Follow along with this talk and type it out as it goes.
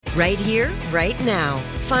Right here, right now.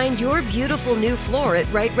 Find your beautiful new floor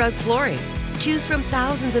at Right Rug Flooring. Choose from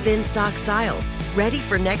thousands of in-stock styles, ready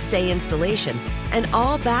for next day installation, and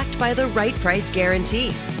all backed by the right price guarantee.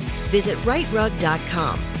 Visit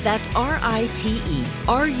rightrug.com. That's RITERUG.com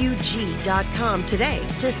today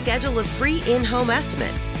to schedule a free in-home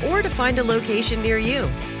estimate or to find a location near you.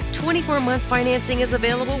 24-month financing is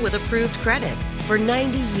available with approved credit. For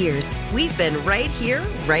 90 years, we've been right here,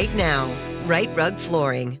 right now. Right Rug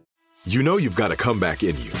Flooring. You know you've got a comeback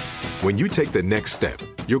in you. When you take the next step,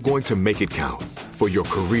 you're going to make it count. For your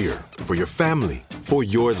career, for your family, for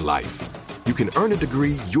your life. You can earn a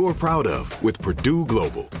degree you're proud of with Purdue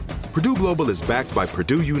Global. Purdue Global is backed by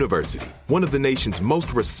Purdue University, one of the nation's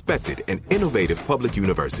most respected and innovative public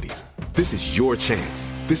universities. This is your chance.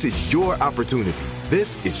 This is your opportunity.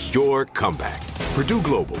 This is your comeback. Purdue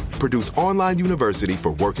Global, Purdue's online university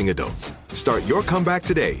for working adults. Start your comeback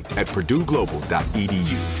today at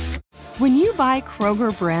purdueglobal.edu. When you buy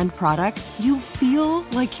Kroger brand products, you feel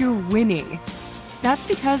like you're winning. That's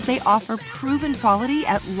because they offer proven quality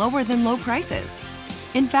at lower than low prices.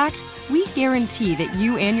 In fact, we guarantee that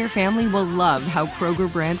you and your family will love how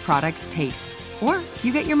Kroger brand products taste, or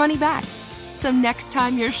you get your money back. So next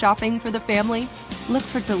time you're shopping for the family, look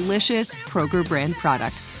for delicious Kroger brand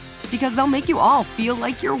products, because they'll make you all feel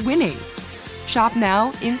like you're winning. Shop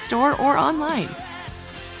now, in-store, or online.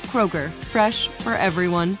 Kroger, fresh for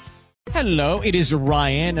everyone. Hello, it is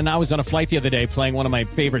Ryan, and I was on a flight the other day playing one of my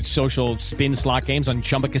favorite social spin slot games on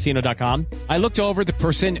ChumbaCasino.com. I looked over at the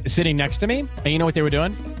person sitting next to me, and you know what they were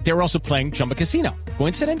doing? They were also playing Chumba Casino.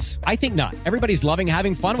 Coincidence? I think not. Everybody's loving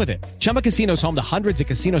having fun with it. Chumba Casino is home to hundreds of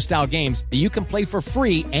casino-style games that you can play for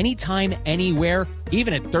free anytime, anywhere,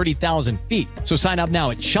 even at 30,000 feet. So sign up now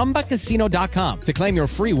at ChumbaCasino.com to claim your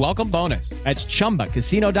free welcome bonus. That's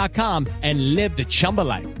ChumbaCasino.com and live the Chumba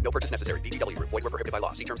life. No purchase necessary. VGW. Void where prohibited by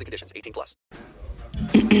law. See terms and conditions. 18+.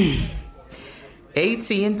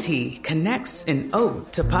 AT&T connects an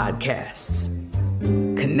ode to podcasts.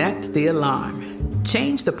 Connect the alarm.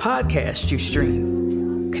 Change the podcast you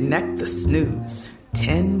stream. Connect the snooze.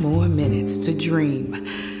 10 more minutes to dream.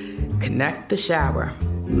 Connect the shower.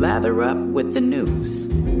 Lather up with the news.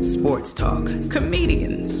 Sports talk,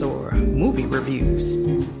 comedians, or movie reviews.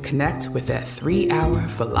 Connect with that 3-hour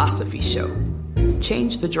philosophy show.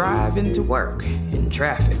 Change the drive into work in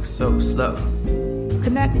traffic so slow.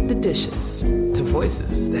 Connect the dishes to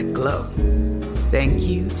voices that glow. Thank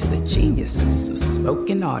you to the geniuses of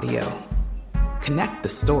spoken audio. Connect the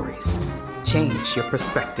stories. Change your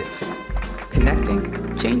perspective.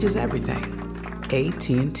 Connecting changes everything.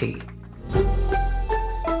 AT&T.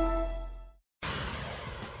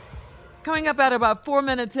 Coming up at about 4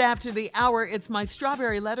 minutes after the hour, it's my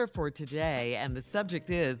strawberry letter for today, and the subject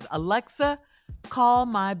is, Alexa, call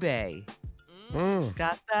my bae.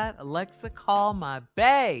 Got that? Alexa, call my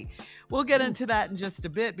bae. We'll get into that in just a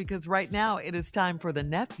bit, because right now it is time for the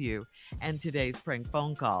nephew and today's prank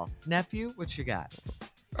phone call. Nephew, what you got?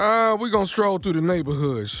 We're going to stroll through the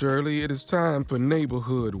neighborhood, Shirley. It is time for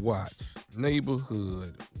Neighborhood Watch.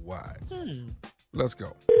 Neighborhood Watch. Let's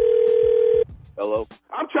go. Hello?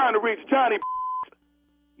 I'm trying to reach Johnny.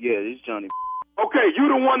 Yeah, this is Johnny. Okay, you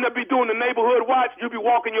the one that be doing the neighborhood watch? You be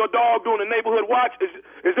walking your dog doing the neighborhood watch?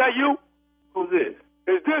 Is that you? Who's this?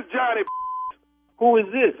 Is this Johnny? Who is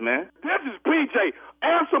this, man? This is PJ.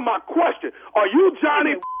 Answer my question. Are you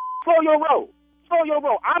Johnny? Slow your roll. Slow your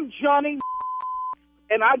roll. I'm Johnny,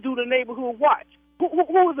 and I do the neighborhood watch.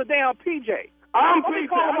 Who is the damn PJ? I'm PJ.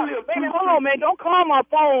 Hold on, man. Don't call my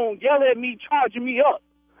phone, yell at me, charging me up.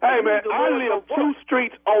 Hey, man, I live 2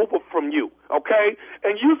 streets over from you, okay?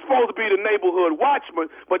 And you supposed to be the neighborhood watchman,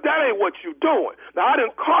 but that ain't what you doing. Now, I done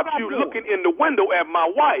caught you looking in the window at my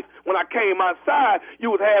wife. When I came outside, you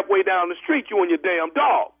was halfway down the street, you and your damn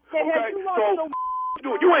dog. Okay? So,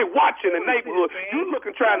 you ain't watching the neighborhood. You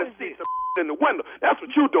looking trying to see some in the window. That's what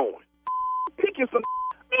you doing. Picking some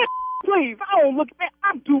man, please, I don't look, man,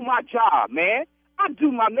 I do my job, man. I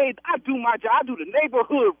do my job. I do the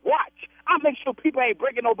neighborhood watch. I make sure people ain't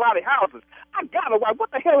breaking nobody's houses. I got a wife.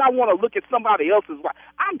 What the hell I want to look at somebody else's wife?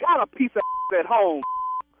 I got a piece of at home.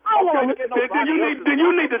 I don't want to look at nobody Then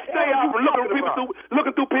you need to stay out from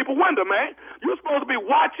looking through people's window, man. You're supposed to be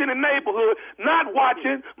watching the neighborhood, not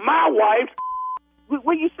watching my wife.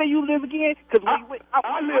 Where you say you live again? Cause I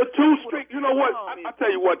live 2 streets. You know what? I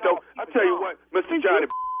tell you what, though. I tell you what, Mr. Johnny.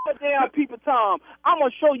 A damn peeper Tom. I'm gonna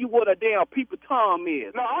show you what a damn peeper Tom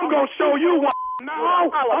is. No, I'm gonna show you what. No,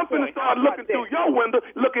 I'm gonna start looking through your window,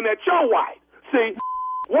 looking at your wife. See,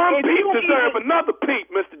 one peep deserve another peep,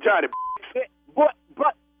 Mr. Johnny.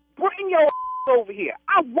 But bring your over here.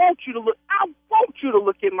 I want you to look. I want you to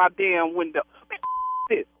look in my damn window. Man,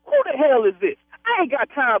 this. hell is this? I ain't got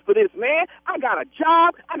time for this, man. I got a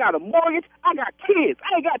job. I got a mortgage. I got kids.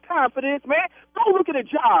 I ain't got time for this, man. Go look at a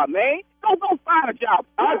job, man. Go find a job.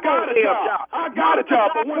 I got a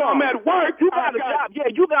job, but when I'm at work, you got a job. Yeah,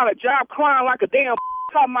 you got a job crying like a damn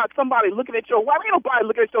talking about somebody looking at your wife. Ain't nobody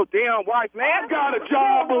looking at your damn wife, man. I got a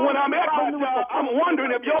job, but when I'm at my job, I'm wondering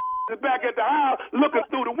if your is back at the house looking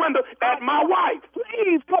through the window at my wife.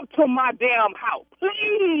 Please come to my damn house.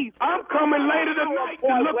 Please. I'm coming later tonight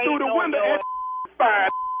to look through the window at fine.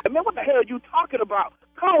 Man, what the hell are you talking about?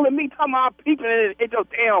 Calling me, talking about peeping at your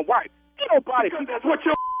damn wife. Ain't nobody. Because that's what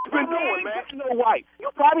your been doing, man. No wife. You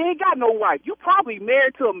probably ain't got no wife. You probably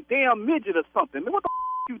married to a damn midget or something. Man, what the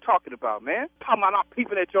you talking about, man? Talking about not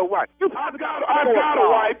peeping at your wife. I got a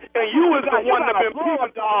wife, and you was the one that been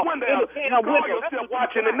peeping through the window and call yourself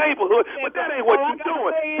watching the neighborhood, but that ain't what you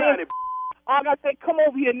doing. I gotta say, come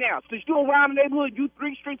over here now. Since you around the neighborhood, you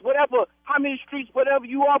 3 streets, whatever, how many streets, whatever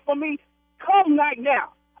you are from me, come right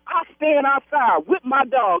now. I stand outside with my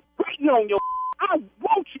dog, waiting on your. I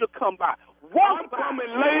want you to come by. I'm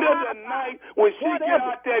coming later tonight when she get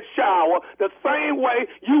out that shower, the same way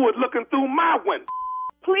you was looking through my window.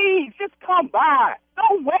 Please, just come by.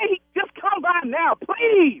 Don't wait. Just come by now,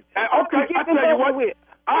 please. Okay, I tell you what.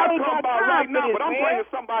 I'll come by right now, but I'm bringing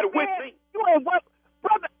somebody with me. You ain't what?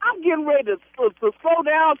 Brother, I'm getting ready to slow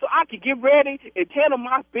down so I can get ready and handle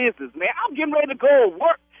my business, man. I'm getting ready to go to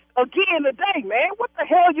work again today, man. What the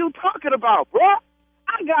hell are you talking about, bro?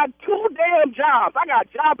 I got 2 damn jobs. I got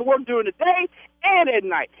jobs to work during the day and at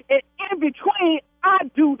night. And in between, I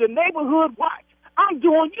do the neighborhood watch. I'm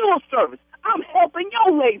doing you a service. I'm helping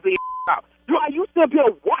your lazy out. While you sit here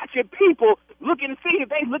watching people looking to see if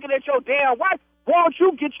they looking at your damn wife, why don't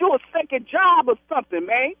you get you a second job or something,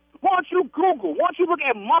 man? Why don't you Google? Why don't you look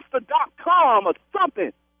at Monster.com or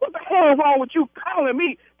something? What the hell is wrong with you calling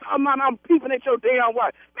me, talking about I'm peeping at your damn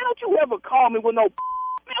wife? Man, don't you ever call me with no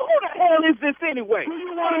man, who the hell is this anyway? Do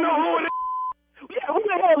you want to know who it is? Yeah, who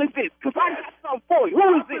the hell is this? Because I got something for you.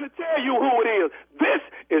 Who is this? I'm going to tell you who it is. This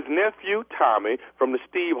is Nephew Tommy from the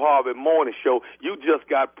Steve Harvey Morning Show. You just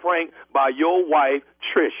got pranked by your wife,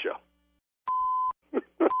 Trisha. I'm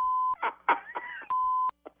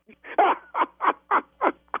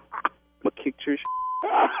going to kick Trisha.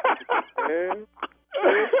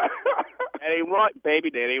 That ain't right, baby.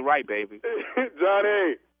 That ain't right, baby.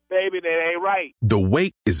 Johnny. Baby, that ain't right. The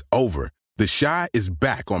wait is over. The Chi is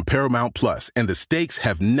back on Paramount Plus, and the stakes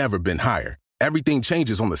have never been higher. Everything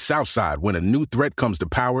changes on the South Side when a new threat comes to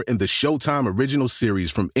power in the Showtime original series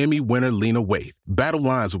from Emmy winner Lena Waithe. Battle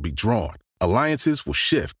lines will be drawn, alliances will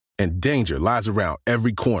shift, and danger lies around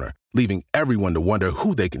every corner, leaving everyone to wonder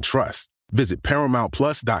who they can trust. Visit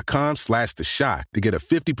ParamountPlus.com/The Chi to get a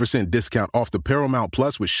 50% discount off the Paramount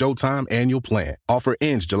Plus with Showtime annual plan. Offer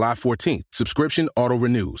ends July 14th. Subscription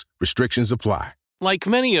auto-renews. Restrictions apply. Like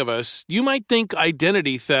many of us, you might think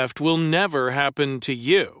identity theft will never happen to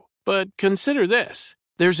you. But consider this.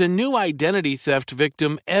 There's a new identity theft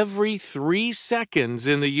victim every 3 seconds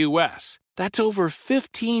in the U.S. That's over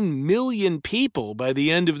 15 million people by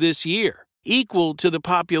the end of this year, equal to the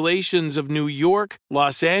populations of New York,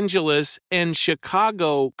 Los Angeles, and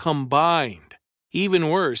Chicago combined.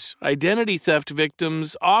 Even worse, identity theft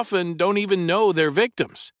victims often don't even know they're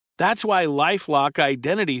victims. That's why LifeLock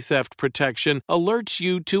Identity Theft Protection alerts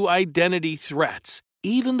you to identity threats,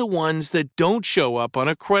 even the ones that don't show up on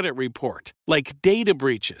a credit report, like data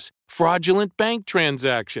breaches, fraudulent bank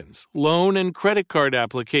transactions, loan and credit card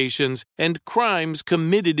applications, and crimes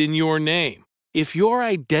committed in your name. If your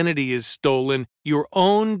identity is stolen, your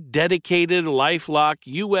own dedicated LifeLock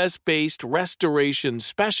U.S.-based restoration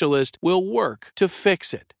specialist will work to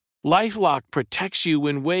fix it. LifeLock protects you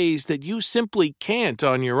in ways that you simply can't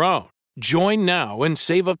on your own. Join now and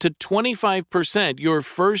save up to 25% your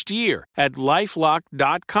first year at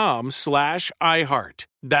LifeLock.com/iHeart.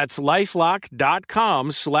 That's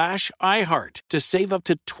LifeLock.com/iHeart to save up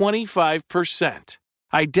to 25%.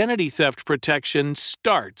 Identity theft protection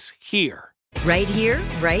starts here. Right here,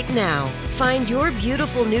 right now. Find your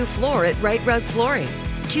beautiful new floor at Right Rug Flooring.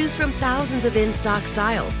 Choose from thousands of in-stock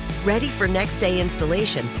styles, ready for next day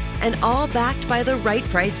installation, and all backed by the right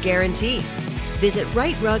price guarantee. Visit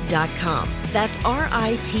rightrug.com. That's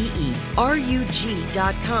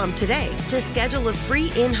RITERUG.com today to schedule a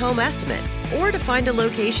free in-home estimate or to find a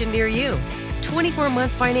location near you.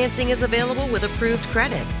 24-month financing is available with approved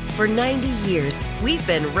credit. For 90 years, we've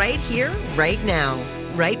been right here, right now.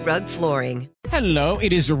 Right Rug Flooring. Hello,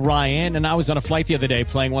 it is Ryan, and I was on a flight the other day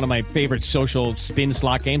playing one of my favorite social spin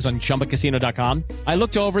slot games on ChumbaCasino.com. I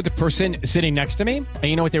looked over the person sitting next to me, and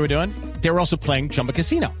you know what they were doing? They were also playing Chumba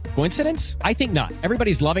Casino. Coincidence? I think not.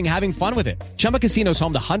 Everybody's loving having fun with it. Chumba Casino is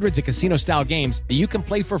home to hundreds of casino-style games that you can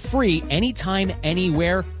play for free anytime,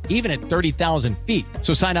 anywhere, even at 30,000 feet.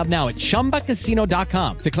 So sign up now at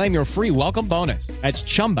ChumbaCasino.com to claim your free welcome bonus. That's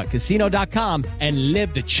ChumbaCasino.com and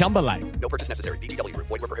live the Chumba life. No purchase necessary. VGW. Void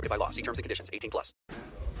where prohibited by law. See terms and conditions. 18+.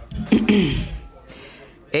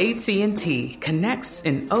 AT&T connects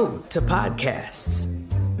an ode to podcasts.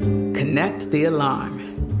 Connect the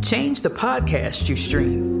alarm. Change the podcast you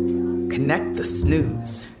stream. Connect the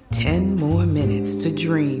snooze. 10 more minutes to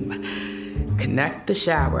dream. Connect the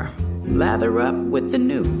shower. Lather up with the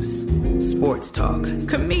news. Sports talk,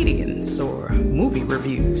 comedians, or movie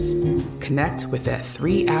reviews. Connect with that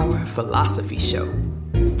 3-hour philosophy show.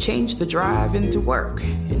 Change the drive into work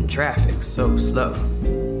in traffic so slow.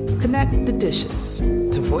 Connect the dishes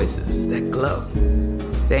to voices that glow.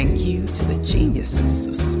 Thank you to the geniuses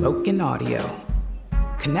of spoken audio.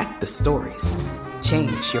 Connect the stories.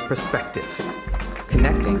 Change your perspective.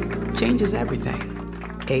 Connecting changes everything.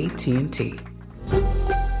 AT&T.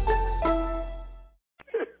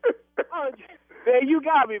 Man, you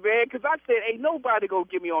got me, man, because I said ain't nobody gonna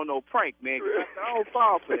get me on no prank, man. 'Cause I don't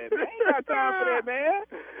fall for that, man. Ain't got time for that, man.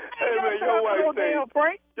 Hey, man, your wife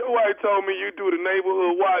told me you do the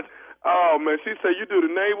neighborhood watch. Oh, man, she said you do the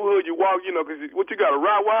neighborhood, you walk, you know, because what you got, a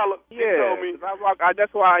Rottweiler? She told me.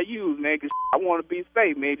 That's why I use, man, because I want to be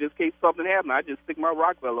safe, man, just in case something happens. I just stick my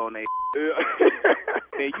Rockwell on there.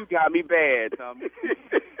 Man, you got me bad, Tommy.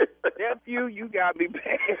 Nephew, you got me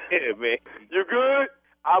bad, man. You good?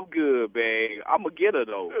 I'm good, man. I'm a getter,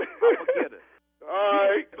 though. I'm a getter. All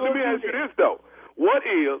right. Let me ask you this, though. What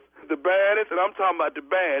is the baddest, and I'm talking about the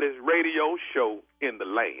baddest radio show in the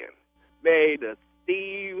land? Man, the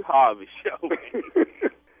Steve Harvey Show, man.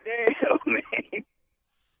 Damn, man.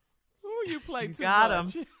 Ooh, you play too got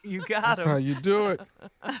much. him. You got That's him. how you do it.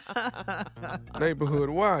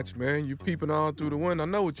 Neighborhood watch, man. You peeping all through the window. I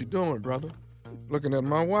know what you're doing, brother. Looking at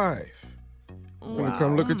my wife. I'm gonna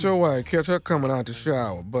come look at your wife, catch her coming out the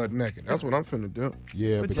shower, butt naked. That's what I'm finna do.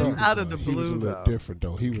 Yeah, But but just he was, out of the he was a blue, little though. different,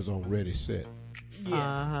 though. He was on Ready, Set. Yes.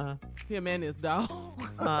 Uh-huh. Him and his dog.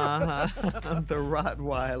 The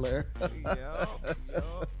Rottweiler.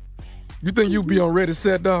 You think you be on Ready,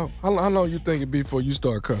 Set, dog? How long you think it be before you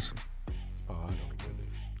start cussing? Oh, I don't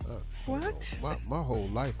really. What? My whole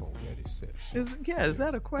life on Ready, Set. So. Is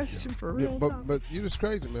that a question for real? But you just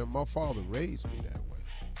crazy, man. My father raised me that way.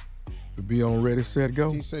 To be on Ready, Set,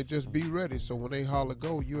 Go? He said, just be ready, so when they holler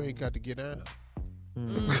go, you ain't got to get down.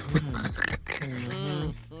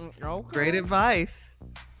 Okay. Great advice.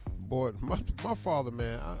 Boy, my father,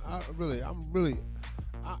 man,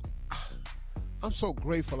 I'm so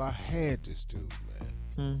grateful I had this dude,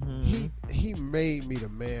 man. He made me the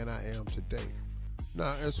man I am today.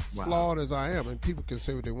 Now, as flawed as I am, and people can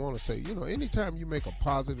say what they want to say, you know, anytime you make a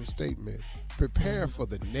positive statement, prepare for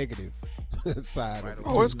the negative side of it.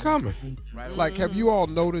 Oh, it's coming. Like, have you all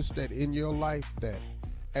noticed that in your life that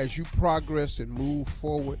as you progress and move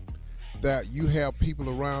forward, that you have people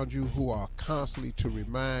around you who are constantly to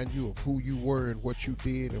remind you of who you were and what you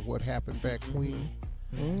did and what happened back when?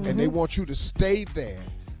 And they want you to stay there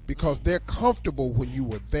because they're comfortable when you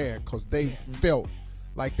were there because they felt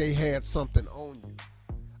like they had something on you.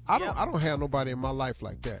 I don't have nobody in my life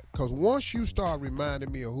like that, because once you start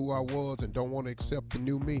reminding me of who I was and don't want to accept the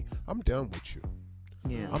new me, I'm done with you.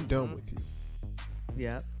 Yeah. I'm done with you.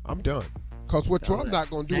 Yeah. I'm done. Because what I'm not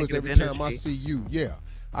going to do is every time I see you,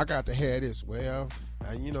 I got to have this. Well,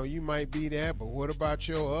 you know, you might be that, but what about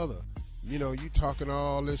your other? You know, you talking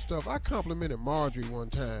all this stuff. I complimented Marjorie one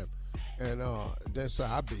time, and that's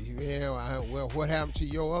how I be. Well, what happened to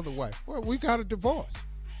your other wife? Well, we got a divorce.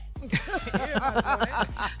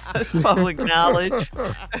 Public knowledge.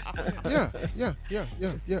 Yeah. We not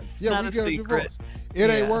got a secret. a divorce. It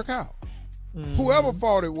ain't work out. Whoever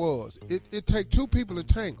thought it was, it take two people to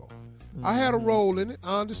tangle. I had a role in it.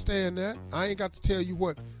 I understand that. I ain't got to tell you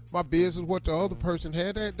what my business, what the other person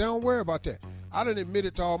had. Don't worry about that. I didn't admit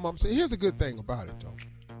it to all my mistakes. Here's a good thing about it, though.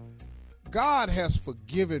 God has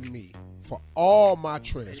forgiven me for all my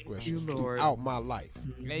transgressions throughout my life.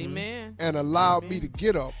 Amen. And allowed me to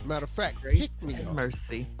get up. Matter of fact, pick me up.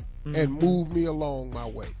 Mercy. And move me along my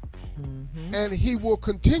way. And he will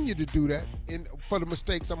continue to do that for the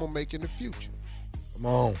mistakes I'm going to make in the future. Come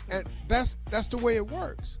on. And that's the way it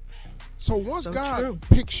works. So once God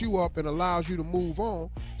picks you up and allows you to move on,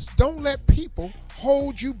 don't let people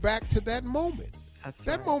hold you back to that moment.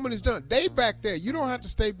 That moment is done. They back there. You don't have to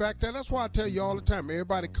stay back there. That's why I tell you all the time,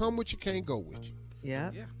 everybody come with you, can't go with you.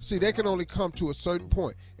 Yeah. See, they can only come to a certain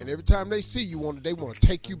point, and every time they see you, they want to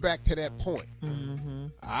take you back to that point. Mm-hmm.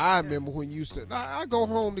 I remember when you used to. I go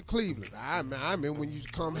home to Cleveland. I remember when you used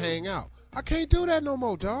to come hang out. I can't do that no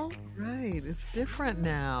more, dog. Right, it's different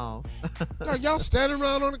now. Y'all standing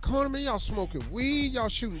around on the corner, man. Y'all smoking weed. Y'all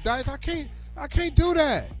shooting dice. I can't do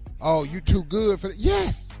that. Oh, you too good for that?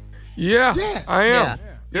 Yes. Yeah. Yes. I am.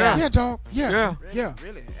 Yeah. Yeah, dog. Yeah.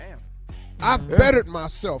 Really am. I bettered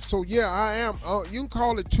myself. So, yeah, I am. You can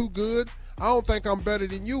call it too good. I don't think I'm better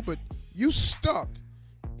than you, but you stuck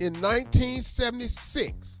in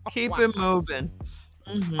 1976. Keep it moving.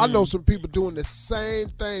 Mm-hmm. I know some people doing the same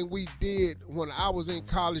thing we did when I was in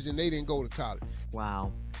college and they didn't go to college.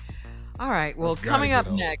 Wow. All right. Well, coming up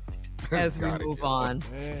next as we move on,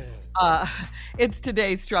 it's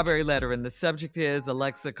today's Strawberry Letter, and the subject is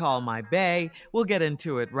Alexa, Call My Bae. We'll get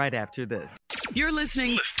into it right after this. You're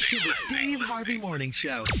listening to the Steve Harvey Morning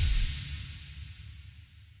Show.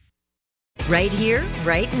 Right here,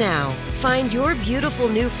 right now. Find your beautiful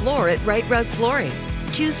new floor at Right Rug Flooring.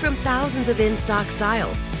 Choose from thousands of in-stock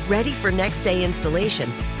styles, ready for next day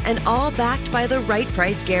installation, and all backed by the right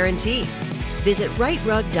price guarantee. Visit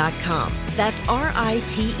rightrug.com. That's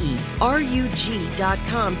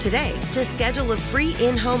RITERUG.com today to schedule a free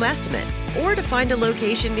in-home estimate or to find a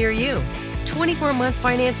location near you. 24-month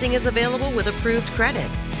financing is available with approved credit.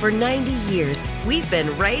 For 90 years, we've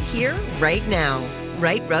been right here, right now.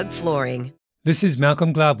 Right Rug Flooring. This is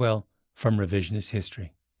Malcolm Gladwell from Revisionist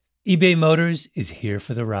History. eBay Motors is here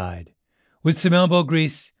for the ride. With some elbow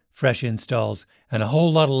grease, fresh installs, and a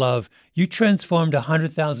whole lot of love, you transformed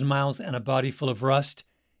 100,000 miles and a body full of rust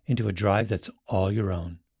into a drive that's all your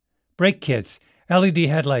own. Brake kits, LED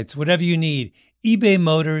headlights, whatever you need, eBay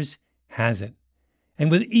Motors has it.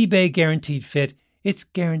 And with eBay Guaranteed Fit, it's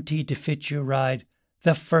guaranteed to fit your ride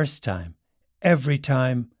the first time, every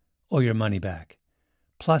time, or your money back.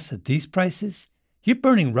 Plus, at these prices, you're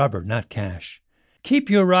burning rubber, not cash. Keep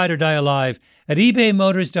your ride or die alive at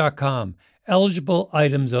ebaymotors.com. Eligible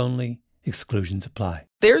items only. Exclusions apply.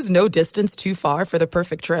 There's no distance too far for the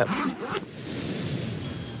perfect trip.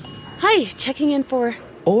 Hi, checking in for...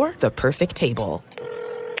 Or the perfect table.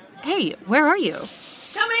 Hey, where are you?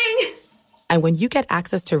 Coming! And when you get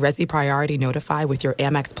access to Resi Priority Notify with your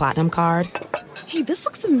Amex Platinum card... Hey, this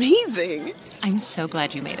looks amazing. I'm so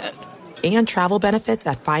glad you made it. And travel benefits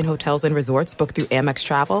at fine hotels and resorts booked through Amex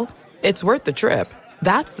Travel... It's worth the trip.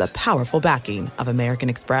 That's the powerful backing of American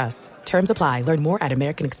Express. Terms apply. Learn more at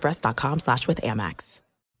americanexpress.com/withAmex.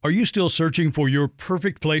 Are you still searching for your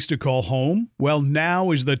perfect place to call home? Well, now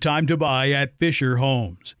is the time to buy at Fisher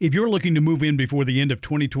Homes. If you're looking to move in before the end of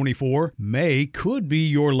 2024, May could be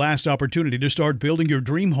your last opportunity to start building your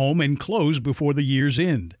dream home and close before the year's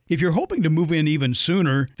end. If you're hoping to move in even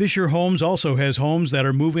sooner, Fisher Homes also has homes that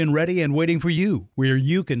are move-in ready and waiting for you, where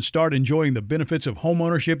you can start enjoying the benefits of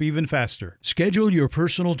homeownership even faster. Schedule your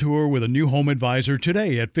personal tour with a new home advisor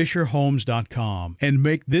today at FisherHomes.com and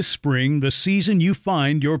make this spring the season you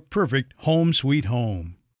find your perfect home sweet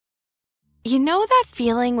home. You know that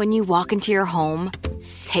feeling when you walk into your home,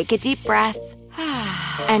 take a deep breath,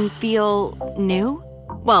 and feel new?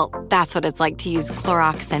 Well, that's what it's like to use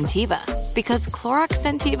Clorox Scentiva. Because Clorox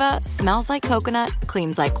Scentiva smells like coconut,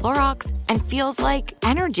 cleans like Clorox, and feels like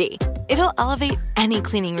energy. It'll elevate any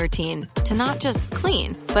cleaning routine to not just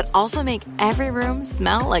clean, but also make every room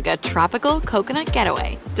smell like a tropical coconut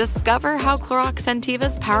getaway. Discover how Clorox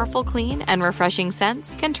Scentiva's powerful clean and refreshing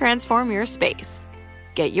scents can transform your space.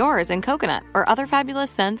 Get yours in coconut or other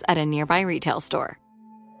fabulous scents at a nearby retail store.